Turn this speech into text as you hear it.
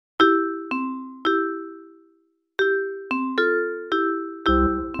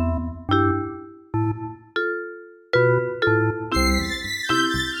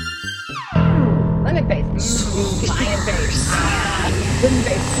Lion face. Wooden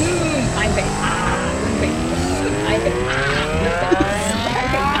face. Lion face. Wooden face. Lion face.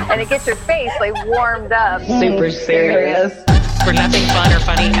 And it gets your face like warmed up. Super serious. Where nothing fun or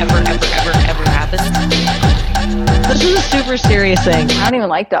funny ever happens. This is a super serious thing. I don't even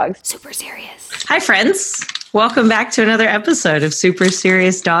like dogs. Super serious. Hi, friends. Welcome back to another episode of Super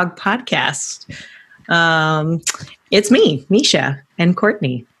Serious Dog Podcast. It's me, Misha, and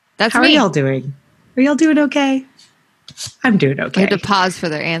Courtney. That's How me. are y'all doing? Are y'all doing okay? I'm doing okay. We had to pause for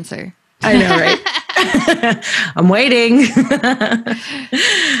their answer. I know, right? I'm waiting.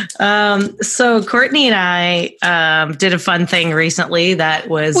 So Courtney and I did a fun thing recently that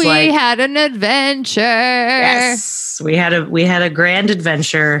was We had an adventure. Yes, we had a grand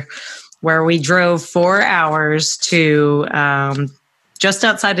adventure where we drove 4 hours to just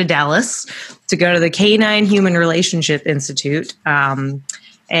outside of Dallas to go to the Canine Human Relationship Institute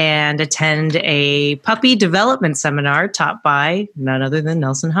and attend a puppy development seminar taught by none other than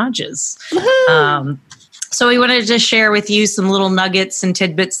Nelson Hodges. So we wanted to share with you some little nuggets and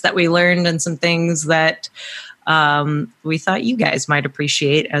tidbits that we learned and some things that we thought you guys might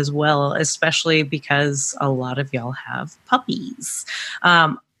appreciate as well, especially because a lot of y'all have puppies.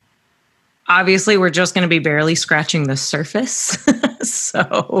 Obviously, we're just going to be barely scratching the surface.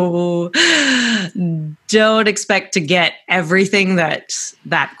 So don't expect to get everything that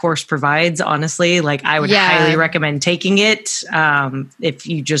course provides, honestly. Like, I would highly recommend taking it if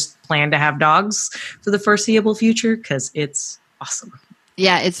you just plan to have dogs for the foreseeable future, because it's awesome.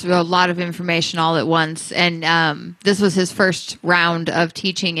 Yeah, it's a lot of information all at once. And this was his first round of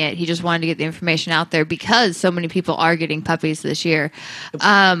teaching it. He just wanted to get the information out there because so many people are getting puppies this year.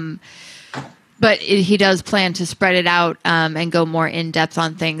 But he does plan to spread it out and go more in depth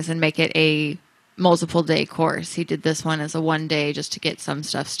on things and make it a multiple day course. He did this one as a 1 day just to get some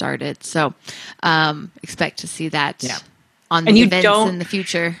stuff started. So expect to see that on the events in the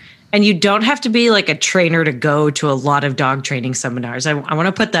future. And you don't have to be like a trainer to go to a lot of dog training seminars. I want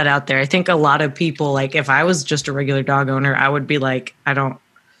to put that out there. I think a lot of people, like, if I was just a regular dog owner, I would be like,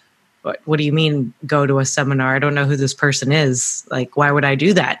 what do you mean go to a seminar? I don't know who this person is. Like, why would I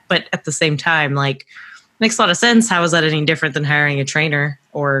do that? But at the same time, like, makes a lot of sense. How is that any different than hiring a trainer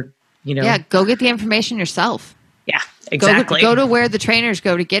or, Yeah, go get the information yourself. Yeah, exactly. Go to where the trainers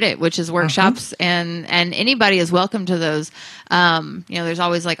go to get it, which is workshops, and anybody is welcome to those. There's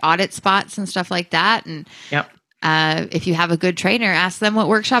always like audit spots and stuff like that. And if you have a good trainer, ask them what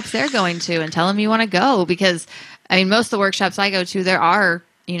workshops they're going to and tell them you want to go. Because, I mean, most of the workshops I go to, there are,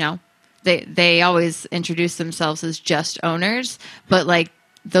 they always introduce themselves as just owners, but like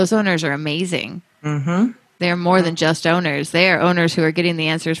those owners are amazing. Mm-hmm. They're more than just owners. They are owners who are getting the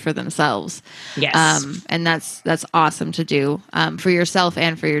answers for themselves. Yes. And that's awesome to do for yourself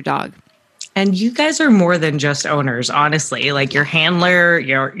and for your dog. And you guys are more than just owners, honestly. Like, your handler,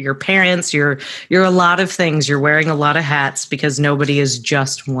 your parents, you're a lot of things. You're wearing a lot of hats because nobody is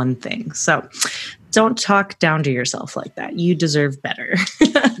just one thing. So don't talk down to yourself like that. You deserve better.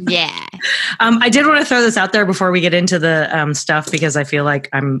 Yeah. I did want to throw this out there before we get into the stuff, because I feel like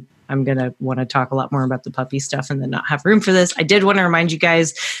I'm going to want to talk a lot more about the puppy stuff and then not have room for this. I did want to remind you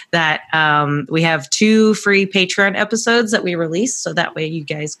guys that we have 2 free Patreon episodes that we released. So that way you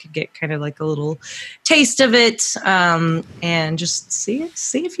guys could get kind of like a little taste of it and just see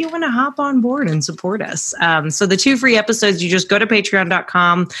if you want to hop on board and support us. So the 2 free episodes, you just go to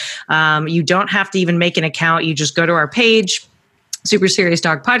patreon.com. You don't have to even make an account. You just go to our page, Super Serious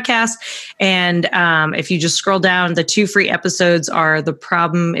Dog Podcast. And if you just scroll down, the 2 free episodes are The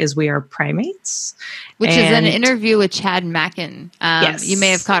Problem Is We Are Primates. Which is an interview with Chad Mackin. Yes. You may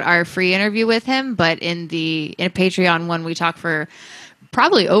have caught our free interview with him, but in a Patreon one, we talk for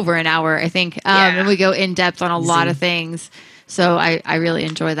probably over an hour, I think. And we go in depth on a lot of things. So I really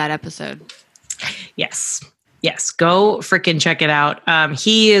enjoy that episode. Yes. Go freaking check it out.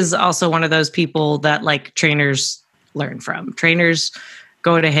 He is also one of those people that like trainers learn from. Trainers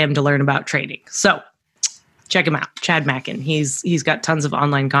go to him to learn about training. So check him out, Chad Mackin. He's got tons of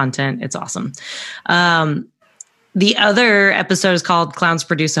online content. It's awesome. The other episode is called Clowns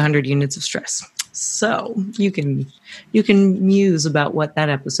Produce 100 Units of Stress. So you can muse about what that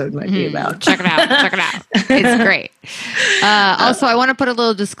episode might be about. Check it out. It's great. Also, I want to put a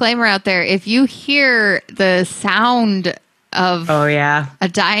little disclaimer out there. If you hear the sound of a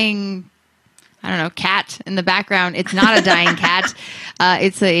dying, I don't know, cat in the background, it's not a dying cat.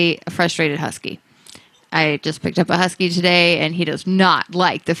 It's a frustrated husky. I just picked up a husky today, and he does not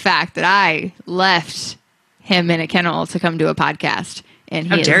like the fact that I left him in a kennel to come do a podcast. And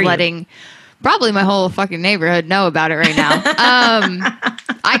he is letting Probably my whole fucking neighborhood know about it right now.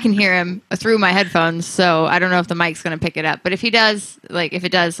 I can hear him through my headphones, so I don't know if the mic's going to pick it up. But if it does,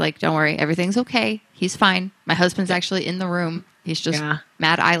 don't worry. Everything's okay. He's fine. My husband's actually in the room. He's just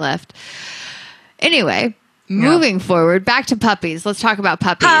mad I left. Anyway, moving forward, back to puppies. Let's talk about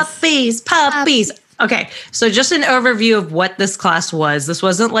puppies. Puppies. Okay, so just an overview of what this class was. This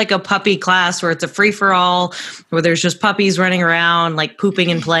wasn't like a puppy class where it's a free-for-all, where there's just puppies running around, like pooping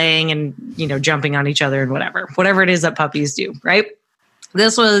and playing and, jumping on each other and whatever it is that puppies do, right?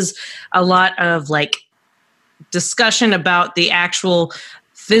 This was a lot of like discussion about the actual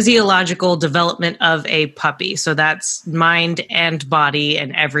physiological development of a puppy. So that's mind and body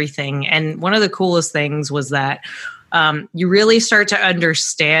and everything. And one of the coolest things was that you really start to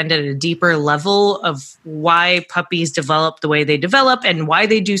understand at a deeper level of why puppies develop the way they develop and why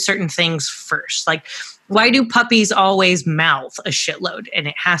they do certain things first. Like, why do puppies always mouth a shitload? And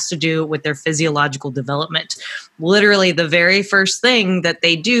it has to do with their physiological development. Literally, the very first thing that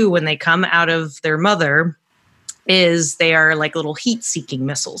they do when they come out of their mother is they are like little heat-seeking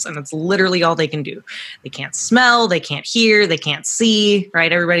missiles, and that's literally all they can do. They can't smell, they can't hear, they can't see,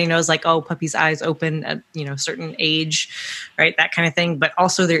 right? Everybody knows like, oh, puppies' eyes open at, a certain age, right? That kind of thing, but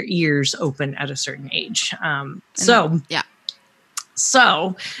also their ears open at a certain age.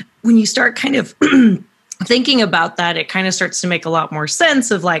 So when you start kind of thinking about that, it kind of starts to make a lot more sense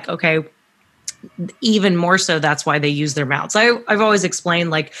of like, okay, even more so, that's why they use their mouths. I've always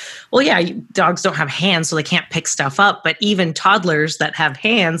explained like, well, yeah, dogs don't have hands, so they can't pick stuff up. But even toddlers that have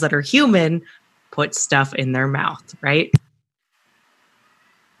hands that are human put stuff in their mouth, right?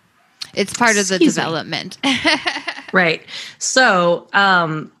 It's part of the development. Right. So,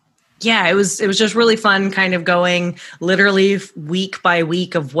 it was just really fun kind of going literally week by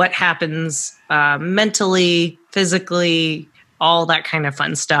week of what happens mentally, physically, all that kind of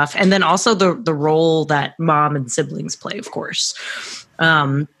fun stuff. And then also the role that mom and siblings play, of course.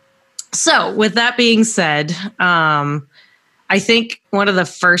 So with that being said, I think one of the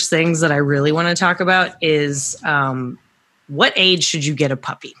first things that I really want to talk about is what age should you get a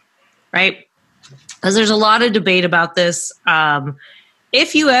puppy, right? Because there's a lot of debate about this.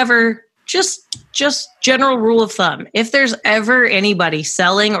 If you ever, just general rule of thumb, if there's ever anybody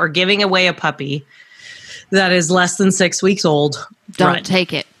selling or giving away a puppy that is less than 6 weeks old, don't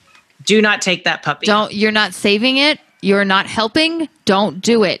take it. Do not take that puppy. You're not saving it. You're not helping. Don't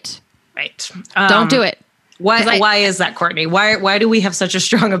do it. Right. Don't do it. Why is that, Courtney? Why do we have such a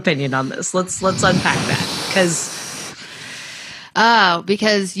strong opinion on this? Let's unpack that.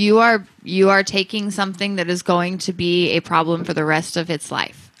 Because you are taking something that is going to be a problem for the rest of its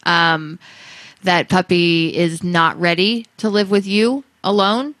life. That puppy is not ready to live with you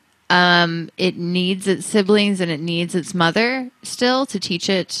alone. It needs its siblings and it needs its mother still to teach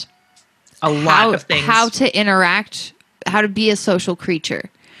it a lot of things. How to interact, how to be a social creature.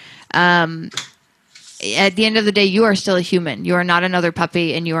 At the end of the day, you are still a human. You are not another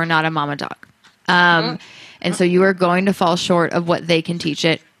puppy and you are not a mama dog. And so you are going to fall short of what they can teach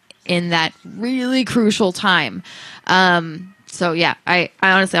it in that really crucial time. So yeah, I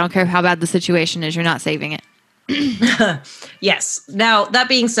honestly don't care how bad the situation is. You're not saving it. Yes. Now, that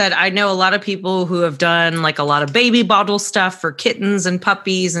being said, I know a lot of people who have done like a lot of baby bottle stuff for kittens and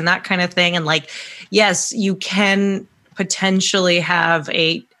puppies and that kind of thing. And like, yes, you can potentially have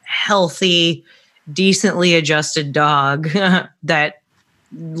a healthy, decently adjusted dog that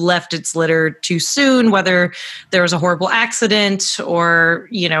left its litter too soon, whether there was a horrible accident or,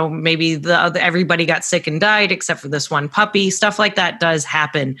 maybe everybody got sick and died except for this one puppy. Stuff like that does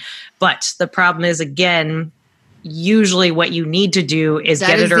happen. But the problem is, again, usually what you need to do is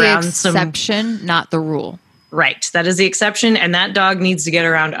get it around some exception, not the rule. Right. That is the exception. And that dog needs to get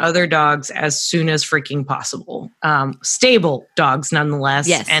around other dogs as soon as freaking possible. Stable dogs, nonetheless.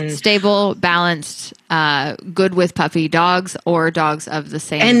 Yes. And stable, balanced, good with puppy dogs or dogs of the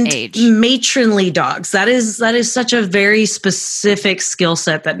same age. Matronly dogs. That is such a very specific skill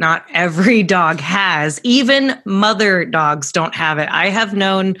set that not every dog has. Even mother dogs don't have it. I have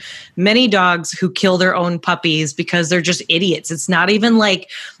known many dogs who kill their own puppies because they're just idiots. It's not even like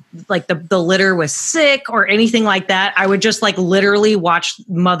the litter was sick or anything like that. I would just like literally watch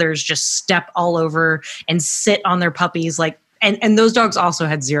mothers just step all over and sit on their puppies. And those dogs also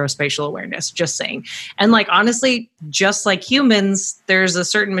had zero spatial awareness, just saying. And like, honestly, just like humans, there's a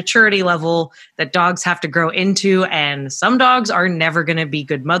certain maturity level that dogs have to grow into. And some dogs are never going to be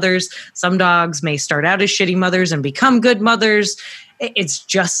good mothers. Some dogs may start out as shitty mothers and become good mothers. It's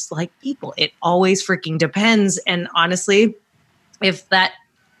just like people. It always freaking depends. And honestly, if that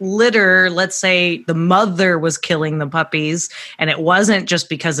litter, let's say the mother was killing the puppies and it wasn't just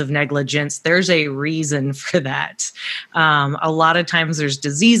because of negligence, there's a reason for that. A lot of times there's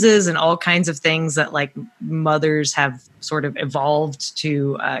diseases and all kinds of things that like mothers have sort of evolved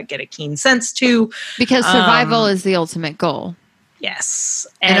to get a keen sense to. Because survival is the ultimate goal. Yes.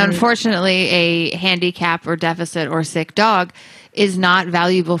 And unfortunately, a handicap or deficit or sick dog is not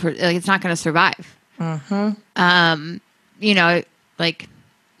valuable for, like, it's not going to survive. You know, like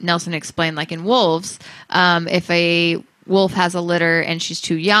Nelson explained, like in wolves, if a wolf has a litter and she's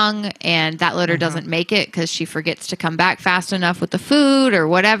too young and that litter doesn't make it because she forgets to come back fast enough with the food or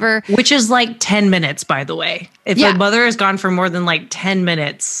whatever. Which is like 10 minutes, by the way. If a mother has gone for more than like 10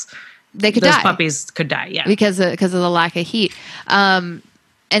 minutes, they could those die. Puppies could die, yeah. Because of the lack of heat. And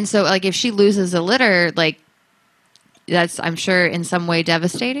so, like, if she loses a litter, like, that's, I'm sure, in some way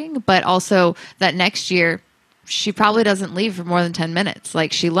devastating. But also that next year, she probably doesn't leave for more than 10 minutes.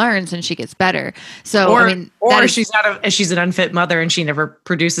 Like, she learns and she gets better. So, or, I mean, or she's she's an unfit mother and she never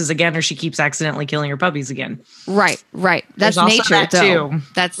produces again, or she keeps accidentally killing her puppies again. Right. That's nature, that though. too.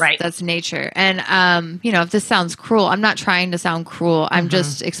 That's nature. And, you know, if this sounds cruel, I'm not trying to sound cruel. I'm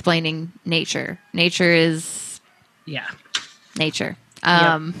just explaining nature. Nature is nature.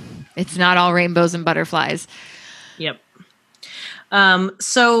 It's not all rainbows and butterflies. Yep.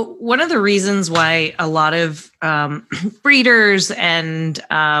 So one of the reasons why a lot of breeders and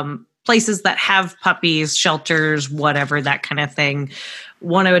places that have puppies, shelters, whatever, that kind of thing,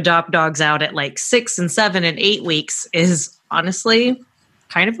 want to adopt dogs out at like 6 and 7 and 8 weeks is honestly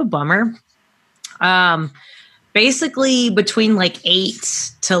kind of a bummer. Basically between like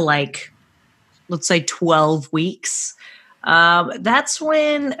 8 to like, let's say 12 weeks. That's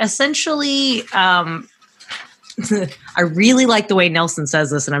when essentially, I really like the way Nelson says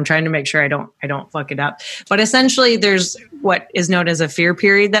this, and I'm trying to make sure I don't fuck it up. But essentially, there's what is known as a fear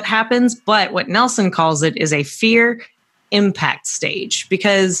period that happens. But what Nelson calls it is a fear impact stage,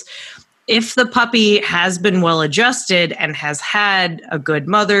 because if the puppy has been well adjusted and has had a good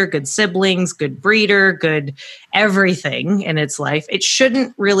mother, good siblings, good breeder, good everything in its life, it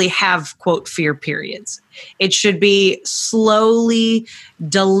shouldn't really have, quote, fear periods. It should be slowly,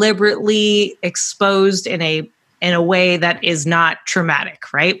 deliberately exposed in a way that is not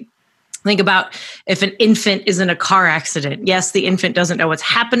traumatic, right? Think about if an infant is in a car accident. Yes, the infant doesn't know what's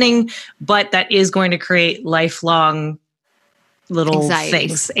happening, but that is going to create lifelong little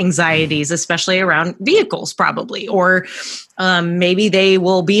anxieties, especially around vehicles probably. Or maybe they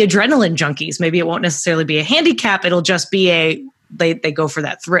will be adrenaline junkies. Maybe it won't necessarily be a handicap. It'll just be they go for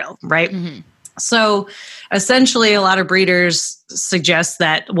that thrill, right? Mm-hmm. So essentially a lot of breeders suggest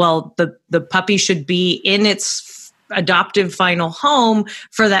that, well, the puppy should be in its adoptive final home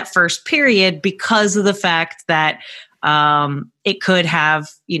for that first period because of the fact that it could have,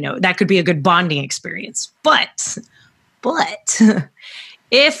 that could be a good bonding experience. But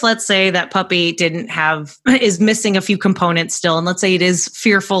if, let's say, that puppy is missing a few components still, and let's say it is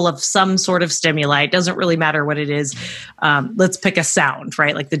fearful of some sort of stimuli, it doesn't really matter what it is. Let's pick a sound,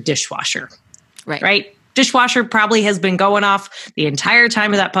 right? Like the dishwasher, right? Dishwasher probably has been going off the entire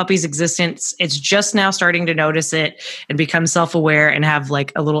time of that puppy's existence. It's just now starting to notice it and become self-aware and have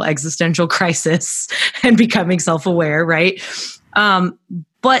like a little existential crisis and becoming self-aware, right?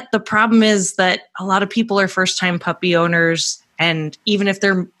 But the problem is that a lot of people are first-time puppy owners, and even if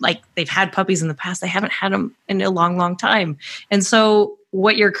they've had puppies in the past, they haven't had them in a long, long time. And so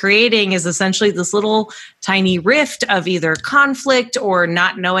what you're creating is essentially this little tiny rift of either conflict or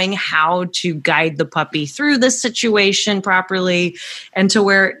not knowing how to guide the puppy through this situation properly, and to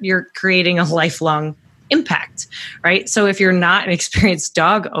where you're creating a lifelong impact, right? So if you're not an experienced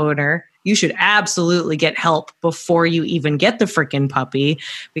dog owner, you should absolutely get help before you even get the freaking puppy.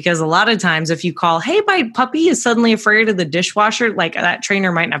 Because a lot of times if you call, hey, my puppy is suddenly afraid of the dishwasher, like that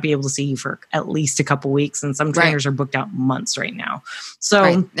trainer might not be able to see you for at least a couple weeks. And some trainers are booked out months right now.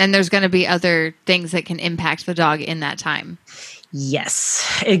 So, and there's going to be other things that can impact the dog in that time.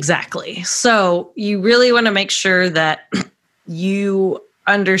 Yes, exactly. So you really want to make sure that you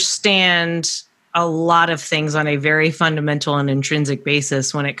understand a lot of things on a very fundamental and intrinsic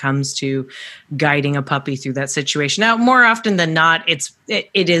basis when it comes to guiding a puppy through that situation. Now, more often than not, it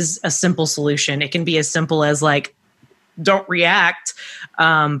is a simple solution. It can be as simple as like, don't react,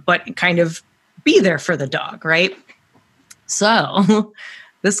 but kind of be there for the dog, right? So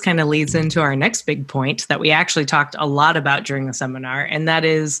this kind of leads into our next big point that we actually talked a lot about during the seminar, and that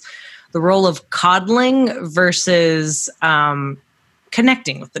is the role of coddling versus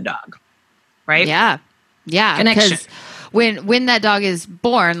connecting with the dog. Right? Yeah. Because when that dog is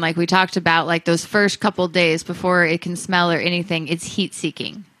born, like we talked about, like those first couple days before it can smell or anything, it's heat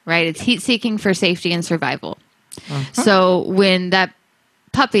seeking. right? It's heat seeking for safety and survival. So when that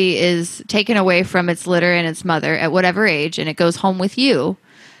puppy is taken away from its litter and its mother at whatever age, and it goes home with you,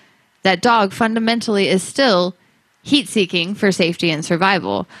 that dog fundamentally is still heat seeking for safety and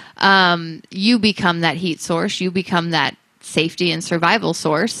survival. You become that heat source. You become that safety and survival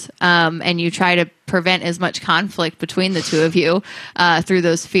source. And you try to prevent as much conflict between the two of you through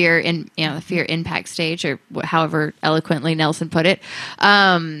those fear impact stage, or however eloquently Nelson put it.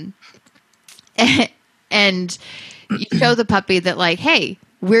 And you show the puppy that, like, hey,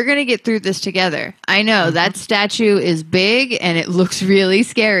 we're going to get through this together. I know that statue is big and it looks really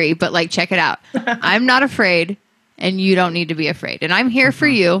scary, but like, check it out. I'm not afraid and you don't need to be afraid. And I'm here for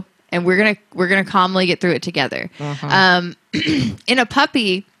you, and we're going to calmly get through it together. In a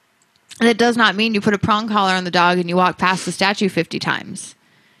puppy, that does not mean you put a prong collar on the dog and you walk past the statue 50 times.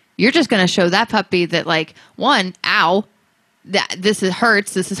 You're just going to show that puppy that, like, one, ow, that this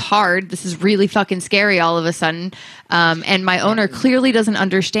hurts, this is hard, this is really fucking scary all of a sudden. And my owner clearly doesn't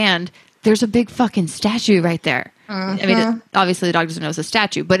understand there's a big fucking statue right there. I mean, obviously the dog doesn't know it's a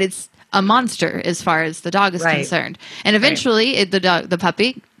statue, but it's a monster as far as the dog is concerned. And eventually the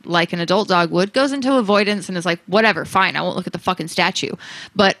puppy, like an adult dog would, goes into avoidance and is like, whatever, fine, I won't look at the fucking statue.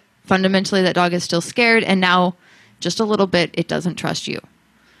 But fundamentally that dog is still scared, and now just a little bit, it doesn't trust you.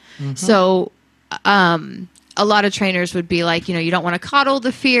 So, a lot of trainers would be like, you don't want to coddle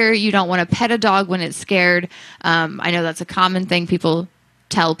the fear. You don't want to pet a dog when it's scared. I know that's a common thing people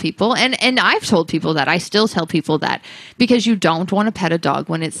tell people. And I've told people that. I still tell people that, because you don't want to pet a dog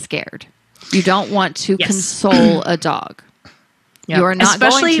when it's scared. You don't want to console a dog. Yep. You are not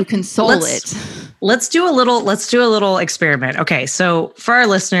going to console it. Let's do a little experiment. Okay, so for our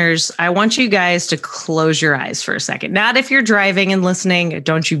listeners, I want you guys to close your eyes for a second. Not if you're driving and listening.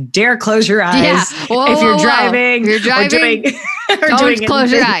 Don't you dare close your eyes. Yeah. If you're driving, don't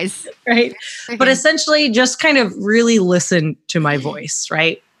close your eyes. Right. But essentially just kind of really listen to my voice,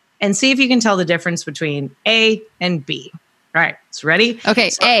 right? And see if you can tell the difference between A and B. All right. So ready? Okay.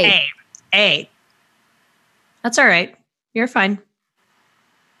 So A. That's all right. You're fine.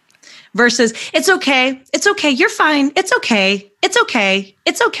 Versus, it's okay. It's okay. You're fine. It's okay. It's okay.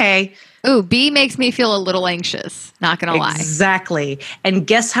 It's okay. Ooh, B makes me feel a little anxious. Not going to lie. Exactly. And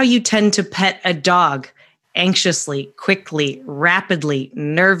guess how you tend to pet a dog? Anxiously, quickly, rapidly,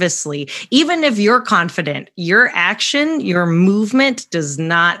 nervously. Even if you're confident, your action, your movement does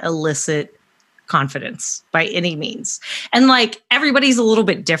not elicit confidence by any means. And like, everybody's a little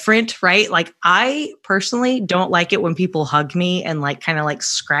bit different, right? Like, I personally don't like it when people hug me and like kind of like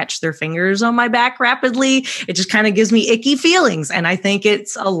scratch their fingers on my back rapidly. It just kind of gives me icky feelings. And I think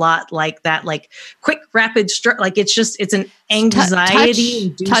it's a lot like that, like quick, rapid, like it's an anxiety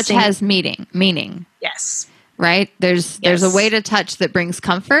inducing. Touch has meaning. Yes. Right? There's a way to touch that brings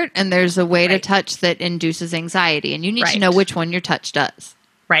comfort, and there's a way to touch that induces anxiety. And you need to know which one your touch does.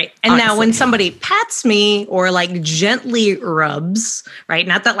 Right. And honestly, now when somebody pats me or like gently rubs, right?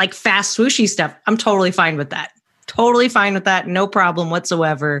 Not that like fast swooshy stuff. I'm totally fine with that. Totally fine with that. No problem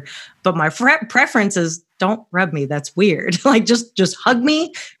whatsoever. But my preference is don't rub me. That's weird. Like just hug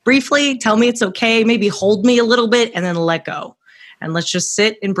me briefly. Tell me it's okay. Maybe hold me a little bit and then let go. And let's just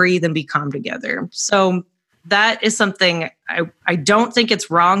sit and breathe and be calm together. So that is something I don't think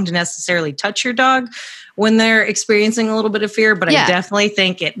it's wrong to necessarily touch your dog when they're experiencing a little bit of fear, but I definitely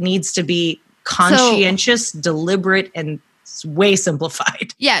think it needs to be conscientious, deliberate, and way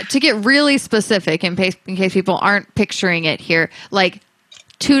simplified. Yeah, to get really specific in case people aren't picturing it here, like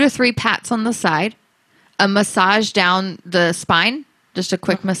 2 to 3 pats on the side, a massage down the spine, just a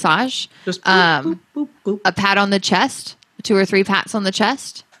quick massage, just boop, boop, boop, boop. A pat on the chest, 2 or 3 pats on the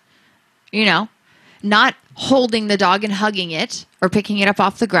chest, not holding the dog and hugging it or picking it up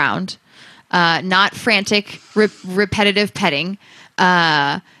off the ground, not frantic, repetitive petting,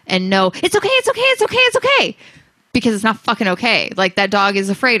 and no, it's okay, because it's not fucking okay. Like that dog is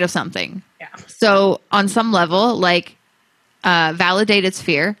afraid of something. Yeah. So on some level, like validate its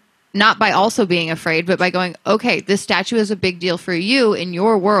fear, not by also being afraid, but by going, okay, this statue is a big deal for you in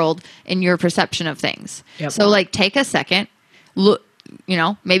your world, in your perception of things. Yep. So like take a second, look,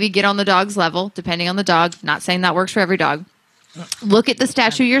 maybe get on the dog's level, depending on the dog. Not saying that works for every dog. Look at the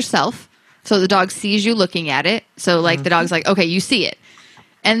statue yourself. So the dog sees you looking at it. So like the dog's like, okay, you see it.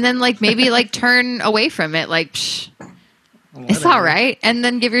 And then like maybe like turn away from it. Like, it's all right. And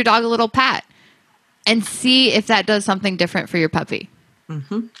then give your dog a little pat and see if that does something different for your puppy.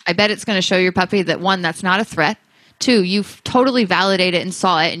 Mm-hmm. I bet it's going to show your puppy that 1, that's not a threat. 2, you've totally validated and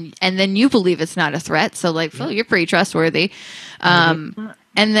saw it, and then you believe it's not a threat. So like, Phil, you're pretty trustworthy. And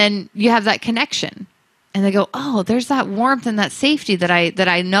then you have that connection. and they go, oh, there's that warmth and that safety that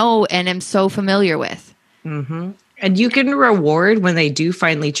I know and am so familiar with. Mm-hmm. And you can reward when they do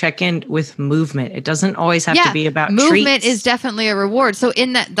finally check in with movement. It doesn't always have to be about movement treats. is definitely a reward. So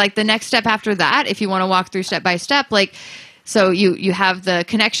in that, like the next step after that, if you want to walk through step by step, like, so you have the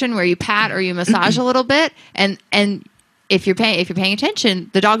connection where you pat or you massage a little bit, and if you're paying attention,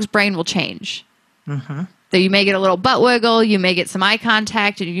 the dog's brain will change. Mm-hmm. So you may get a little butt wiggle, you may get some eye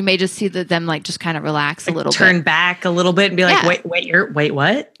contact, and you may just see them like just kind of relax a little bit. Turn back a little bit and be like, Yeah. wait,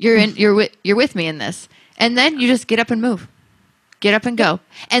 what? You're with me in this. And then you just get up and move. Get up and go.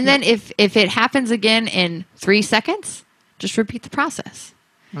 And then if it happens again in 3 seconds, just repeat the process.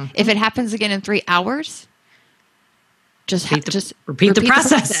 Mm-hmm. If it happens again in 3 hours, just repeat the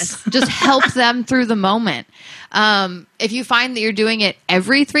process. Just help them through the moment. If you find that you're doing it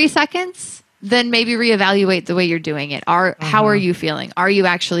every 3 seconds, then maybe reevaluate the way you're doing it. How are you feeling? Are you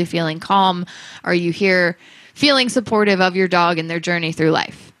actually feeling calm? Are you here feeling supportive of your dog and their journey through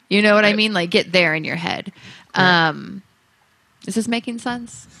life? You know what I mean? Like, get there in your head. Is this making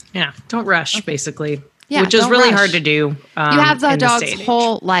sense? Yeah. Don't rush, basically. Yeah, which is don't really rush. hard to do. You have the in this dog's day and age.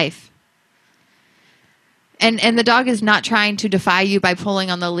 whole life. And the dog is not trying to defy you by pulling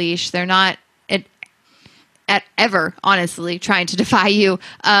on the leash. They're not ever, honestly, trying to defy you.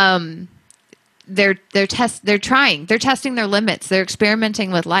 They're trying. They're testing their limits. They're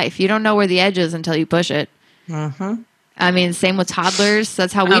experimenting with life. You don't know where the edge is until you push it. Mm-hmm. I mean, same with toddlers.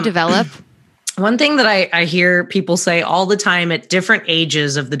 That's how we develop. One thing that I hear people say all the time at different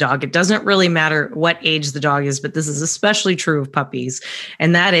ages of the dog, it doesn't really matter what age the dog is, but this is especially true of puppies.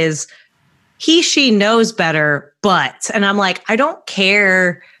 And that is, she knows better, but, and I'm like, I don't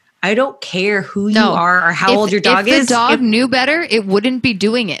care who you are or how old your dog is. If the dog knew better, it wouldn't be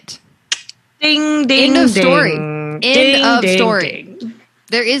doing it. Ding, ding, End of ding. story. Ding, End of ding, story. ding.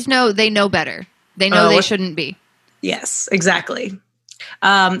 There is they know better. They know they shouldn't be. Yes, exactly.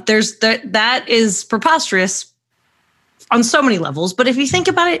 That is preposterous on so many levels. But if you think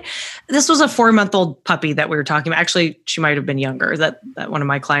about it, this was a 4-month-old puppy that we were talking about. Actually, she might have been younger that one of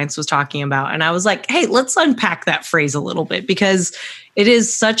my clients was talking about. And I was like, hey, let's unpack that phrase a little bit, because it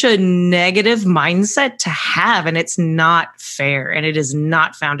is such a negative mindset to have, and it's not fair, and it is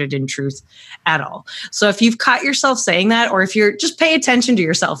not founded in truth at all. So if you've caught yourself saying that, or if you're just pay attention to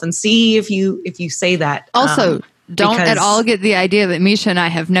yourself and see if you say that. Also, don't at all get the idea that Misha and I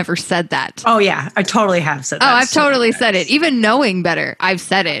have never said that. Oh, yeah. I totally have said that. Oh, I've totally said it. Even knowing better, I've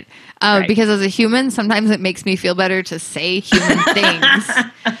said it. Right. Because as a human, sometimes it makes me feel better to say human things.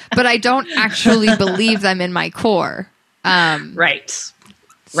 But I don't actually believe them in my core. Right.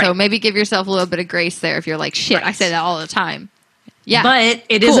 So maybe give yourself a little bit of grace there if you're like, shit, I say that all the time. Yeah. But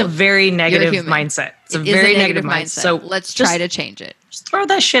it is a very negative mindset. It's a very negative mindset. So let's try to change it. Just throw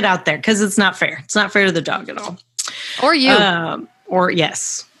that shit out there, because it's not fair. It's not fair to the dog at all. Or you. Or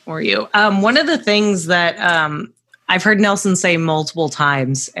you. One of the things that I've heard Nelson say multiple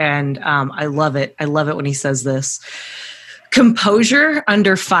times, and I love it. I love it when he says this. Composure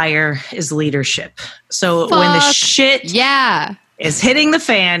under fire is leadership. So when the shit is hitting the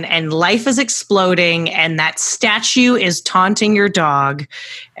fan and life is exploding and that statue is taunting your dog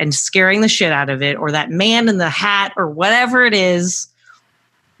and scaring the shit out of it, or that man in the hat or whatever it is,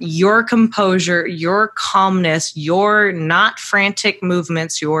 your composure, your calmness, your not frantic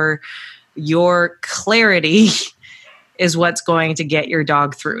movements, your clarity is what's going to get your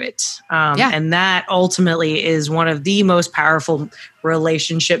dog through it. And that ultimately is one of the most powerful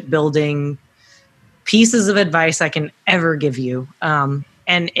relationship building pieces of advice I can ever give you.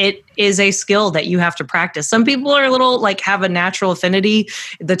 And it is a skill that you have to practice. Some people are a little have a natural affinity.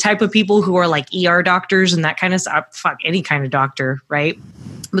 The type of people who are like ER doctors and that kind of stuff, fuck any kind of doctor, right?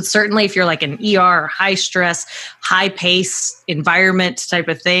 But certainly if you're like an ER, high stress, high pace environment type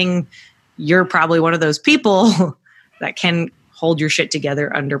of thing, you're probably one of those people that can hold your shit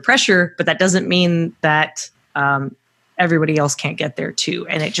together under pressure. But that doesn't mean that everybody else can't get there too.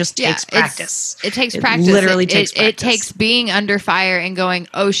 And it just takes practice. It takes practice. Literally takes practice. It takes being under fire and going,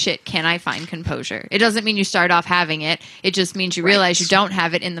 oh shit, can I find composure? It doesn't mean you start off having it. It just means you realize you don't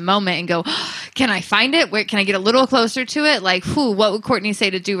have it in the moment and go, oh, can I find it? Where can I get a little closer to it? Like, what would Courtney say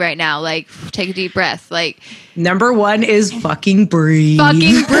to do right now? Like, take a deep breath. Like, number one is fucking breathe.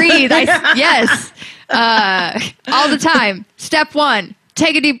 Fucking breathe. Yes. All the time. Step one,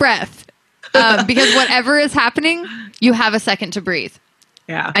 take a deep breath. Because whatever is happening, you have a second to breathe.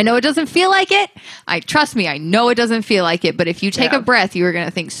 Yeah. I know it doesn't feel like it. Trust me, I know it doesn't feel like it. But if you take a breath, you are going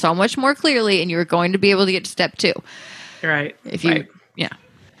to think so much more clearly, and you are going to be able to get to step two. Right. If you,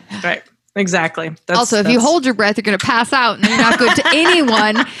 Right. Exactly. Also, if you hold your breath, you're going to pass out and you're not good to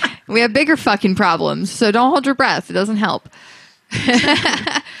anyone. We have bigger fucking problems. So don't hold your breath. It doesn't help.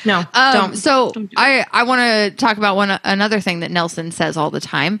 No, don't. So I want to talk about another thing that Nelson says all the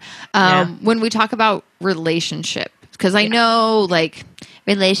time. When we talk about relationship, because I know like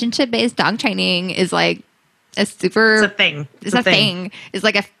relationship-based dog training is like a super... It's a thing. It's a thing. It's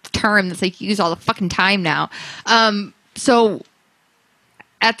like a term that's like used all the fucking time now. So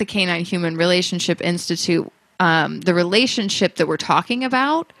at the Canine Human Relationship Institute, the relationship that we're talking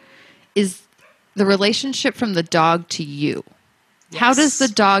about is the relationship from the dog to you. Yes. How does the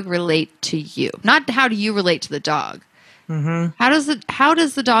dog relate to you? Not how do you relate to the dog. Mm-hmm. How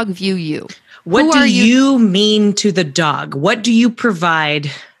does the dog view you? What do you mean to the dog? What do you provide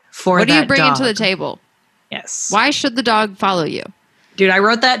for that dog? What do you bring into the table? Yes. Why should the dog follow you? Dude, I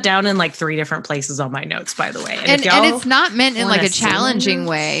wrote that down in like 3 different places on my notes, by the way. And it's not meant in like a challenging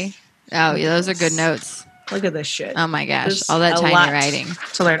way. Oh, yeah, those are good notes. Look at this shit. Oh my gosh, all that tiny writing.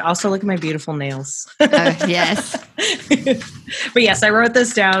 To learn. Also, look at my beautiful nails. Yes. But yes, I wrote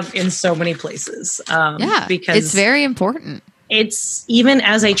this down in so many places. Because it's very important. It's even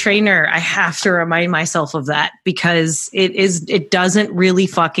as a trainer, I have to remind myself of that because it doesn't really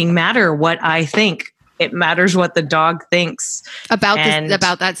fucking matter what I think. It matters what the dog thinks about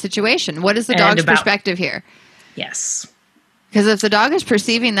that situation. What is the dog's perspective here? Yes. Because if the dog is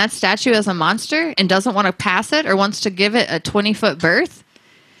perceiving that statue as a monster and doesn't want to pass it or wants to give it a 20-foot berth,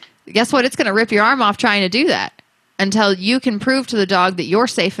 guess what? It's going to rip your arm off trying to do that until you can prove to the dog that you're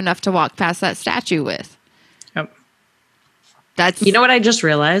safe enough to walk past that statue with. Yep. You know what I just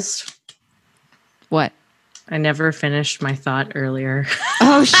realized? What? I never finished my thought earlier.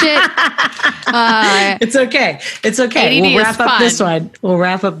 Oh, shit. It's okay. It's okay. ADD we'll wrap up this one.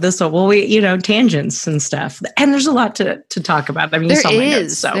 Well, tangents and stuff. And there's a lot to talk about. I mean, you saw my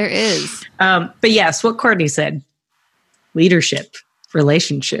notes, so. There is. But yes, what Courtney said, leadership,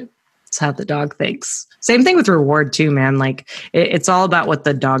 relationship. It's how the dog thinks. Same thing with reward too, man. Like it's all about what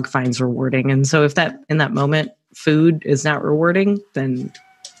the dog finds rewarding. And so if that in that moment, food is not rewarding, then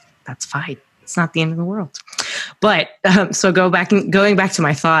that's fine. It's not the end of the world. But so going back to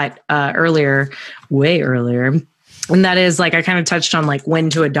my thought way earlier, and that is like I kind of touched on like when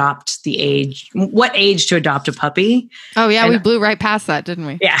to adopt what age to adopt a puppy. Oh yeah, we blew right past that, didn't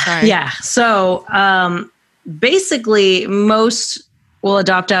we? Yeah, sorry. Yeah. So basically, most will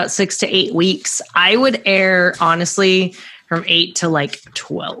adopt out 6 to 8 weeks. I would err honestly from 8 to like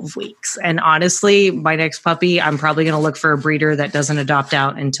 12 weeks. And honestly, my next puppy, I'm probably going to look for a breeder that doesn't adopt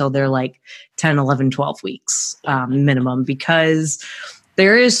out until they're like 10, 11, 12 weeks minimum, because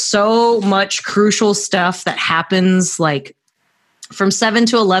there is so much crucial stuff that happens like from 7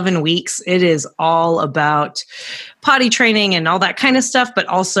 to 11 weeks. It is all about potty training and all that kind of stuff, but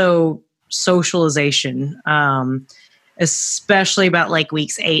also socialization. Especially about like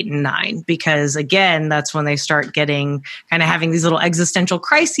weeks 8 and 9, because again, that's when they start getting kind of having these little existential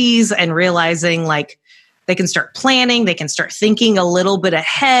crises and realizing like they can start planning, they can start thinking a little bit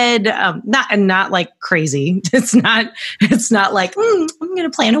ahead. Not like crazy. It's not like I'm going to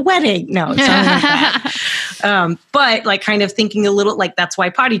plan a wedding. No, it's not like that. But like kind of thinking a little like that's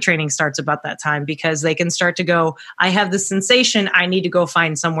why potty training starts about that time, because they can start to go, I have this sensation, I need to go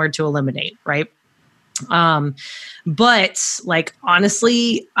find somewhere to eliminate, right? But like,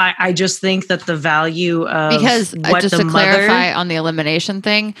 honestly, I just think that the value of because just to clarify on the elimination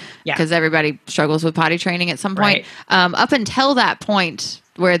thing, because everybody struggles with potty training at some point, up until that point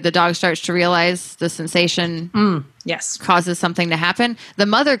where the dog starts to realize the sensation causes something to happen, the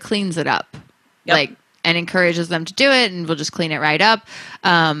mother cleans it up. Like, and encourages them to do it, and we'll just clean it right up.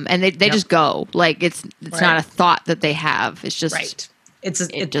 And they just go like, it's not a thought that they have. It's just,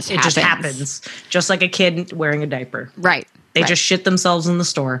 it just happens. Just like a kid wearing a diaper. Right. They just shit themselves in the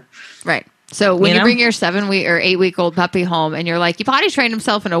store. Right. So when you bring your 7-week or 8-week-old puppy home and you're like, he potty trained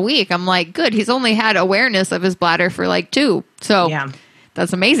himself in a week. I'm like, good. He's only had awareness of his bladder for like 2. So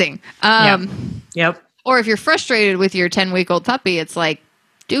that's amazing. Yep. Or if you're frustrated with your 10-week-old puppy, it's like,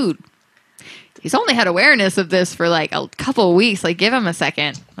 dude, he's only had awareness of this for like a couple of weeks. Like, give him a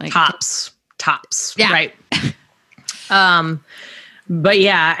second. Like, tops. Yeah. Right. But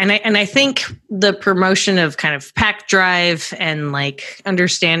yeah, and I think the promotion of kind of pack drive and like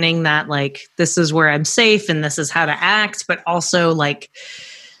understanding that like this is where I'm safe and this is how to act, but also like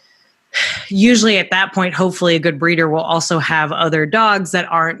usually at that point, hopefully a good breeder will also have other dogs that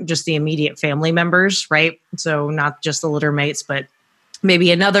aren't just the immediate family members, right? So not just the litter mates, but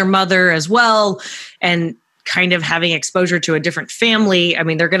maybe another mother as well. And kind of having exposure to a different family. I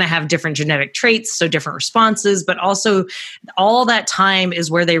mean, they're going to have different genetic traits, so different responses, but also all that time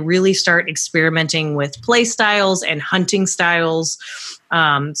is where they really start experimenting with play styles and hunting styles.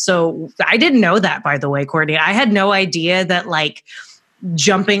 So I didn't know that, by the way, Courtney. I had no idea that like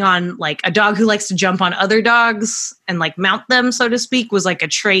jumping on like a dog who likes to jump on other dogs and like mount them, so to speak, was like a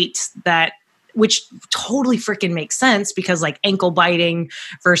trait that, which totally freaking makes sense because like ankle biting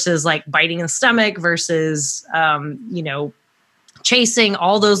versus like biting in the stomach versus, chasing,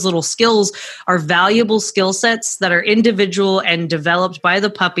 all those little skills are valuable skill sets that are individual and developed by the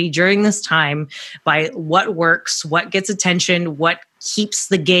puppy during this time by what works, what gets attention, what keeps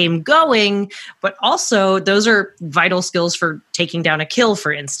the game going. But also those are vital skills for taking down a kill,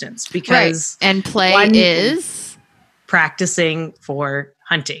 for instance, because and play is practicing for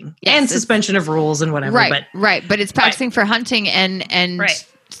hunting and suspension of rules and whatever. Right. But it's practicing for hunting and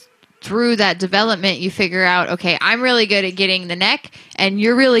through that development, you figure out, okay, I'm really good at getting the neck and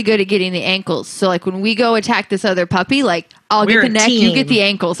you're really good at getting the ankles. So like when we go attack this other puppy, like I'll get the neck, you get the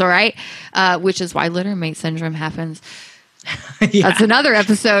ankles. All right. Which is why littermate syndrome happens. That's another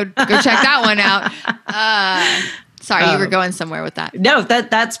episode. Go check that one out. Sorry, you were going somewhere with that. No,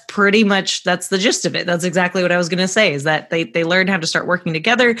 that's pretty much, that's the gist of it. That's exactly what I was going to say, is that they learned how to start working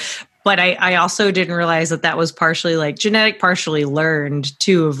together. But I also didn't realize that was partially like genetic, partially learned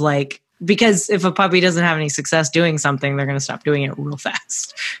too, of like, because if a puppy doesn't have any success doing something, they're going to stop doing it real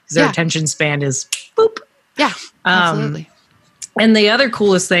fast because their attention span is boop. Yeah, absolutely. And the other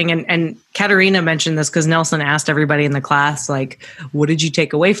coolest thing, and Katerina mentioned this because Nelson asked everybody in the class, like, what did you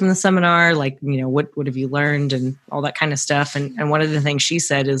take away from the seminar? Like, what have you learned and all that kind of stuff. And one of the things she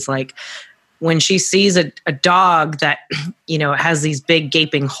said is like, when she sees a dog that, has these big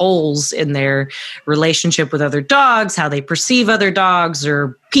gaping holes in their relationship with other dogs, how they perceive other dogs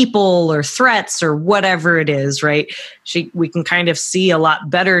or people or threats or whatever it is, right? We can kind of see a lot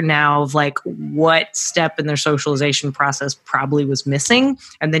better now of like what step in their socialization process probably was missing.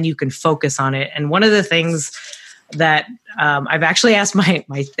 And then you can focus on it. And one of the things that I've actually asked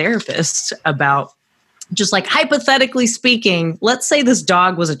my therapist about, just like hypothetically speaking, let's say this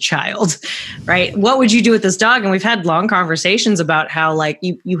dog was a child, right? What would you do with this dog? And we've had long conversations about how like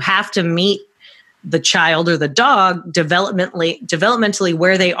you have to meet the child or the dog developmentally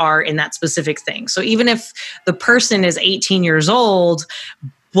where they are in that specific thing. So even if the person is 18 years old,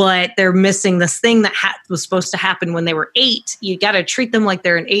 but they're missing this thing that was supposed to happen when they were 8, you got to treat them like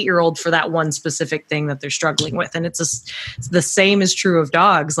they're an 8-year-old for that one specific thing that they're struggling with. And it's the same is true of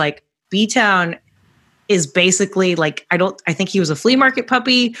dogs. Like B-Town is basically like, I think he was a flea market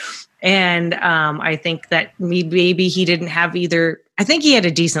puppy. And I think that maybe he didn't have I think he had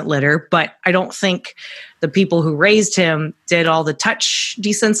a decent litter, but I don't think the people who raised him did all the touch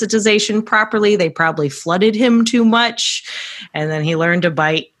desensitization properly. They probably flooded him too much. And then he learned to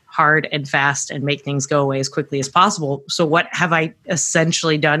bite hard and fast and make things go away as quickly as possible. So what have I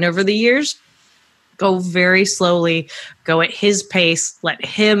essentially done over the years? Go very slowly, go at his pace,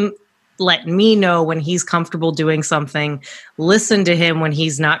 let me know when he's comfortable doing something, listen to him when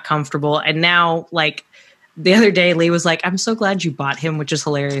he's not comfortable. And now, like the other day, Lee was like, I'm so glad you bought him, which is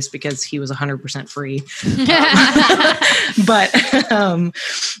hilarious because he was 100% free.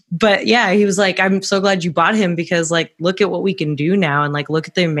 But yeah, he was like, I'm so glad you bought him because like, look at what we can do now. And like, look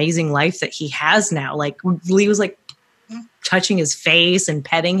at the amazing life that he has now. Like Lee was like, touching his face and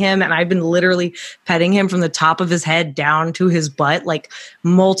petting him. And I've been literally petting him from the top of his head down to his butt, like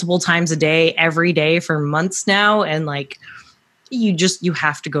multiple times a day, every day for months now. And like, you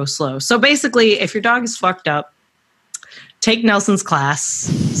have to go slow. So basically, if your dog is fucked up, take Nelson's class,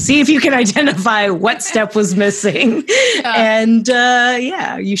 see if you can identify what step was missing. And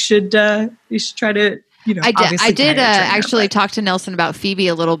you should try to, I did actually talk to Nelson about Phoebe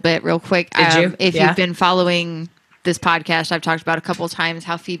a little bit real quick. Did you? If you've been following this podcast, I've talked about a couple of times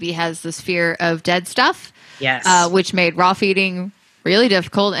how Phoebe has this fear of dead stuff. Yes. Which made raw feeding really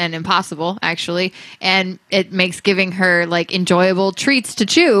difficult and impossible, actually. And it makes giving her like enjoyable treats to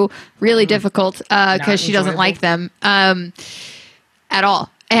chew really difficult because she doesn't like them at all.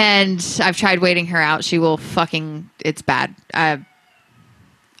 And I've tried waiting her out. She will it's bad. I'm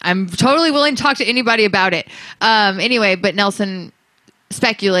totally willing to talk to anybody about it. Anyway, but Nelson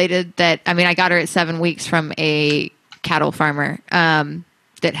speculated that, I got her at 7 weeks from a cattle farmer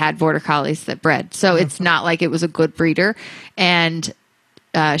that had border collies that bred. So it's not like it was a good breeder. And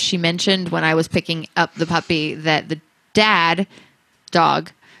she mentioned when I was picking up the puppy that the dad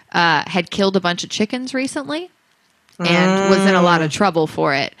dog had killed a bunch of chickens recently and was in a lot of trouble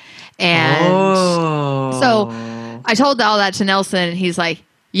for it. And so I told all that to Nelson and he's like,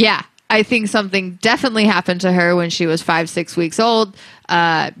 yeah, I think something definitely happened to her when she was 5-6 weeks old.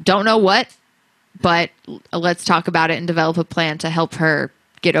 Don't know what, but let's talk about it and develop a plan to help her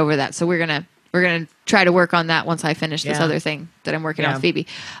get over that. So we're gonna try to work on that once I finish this other thing that I'm working on with Phoebe.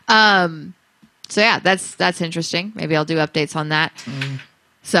 So yeah, that's interesting. Maybe I'll do updates on that.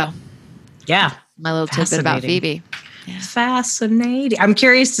 So yeah, my little tidbit about Phoebe. Yeah. Fascinating. I'm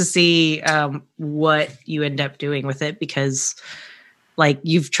curious to see what you end up doing with it, because like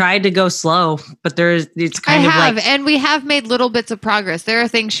you've tried to go slow, but it's kind of like, and we have made little bits of progress. There are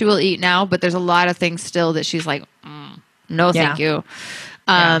things she will eat now, but there's a lot of things still that she's like, no, thank you.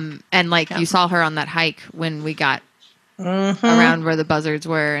 And like you saw her on that hike when we got around where the buzzards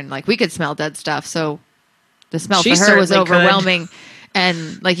were, and like we could smell dead stuff. So the smell for her was overwhelming.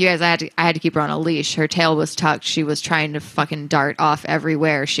 And like you guys, I had to keep her on a leash. Her tail was tucked. She was trying to fucking dart off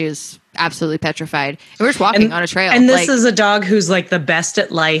everywhere. She was absolutely petrified. And we're just walking on a trail. And this is a dog who's like the best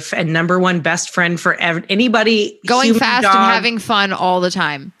at life and number one best friend for anybody. Going fast and having fun all the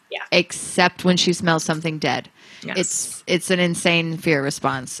time. Yeah. Except when she smells something dead. Yes. It's an insane fear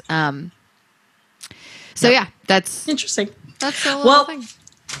response. So yeah, that's interesting. That's a little thing.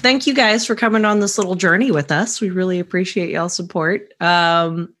 Thank you guys for coming on this little journey with us. We really appreciate y'all's support.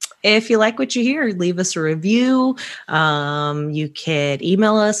 If you like what you hear, leave us a review. You could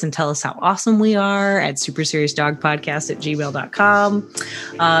email us and tell us how awesome we are at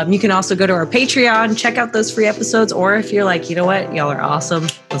superseriousdogpodcast@gmail.com. You can also go to our Patreon, check out those free episodes. Or if you're like, you know what, y'all are awesome,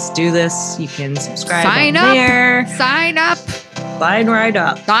 let's do this. You can subscribe. Sign up. Sign up. Sign right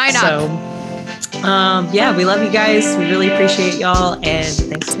up. Sign up. So, yeah, we love you guys. We really appreciate y'all. And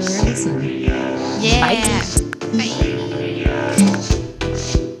thanks for listening. Yeah. Bye.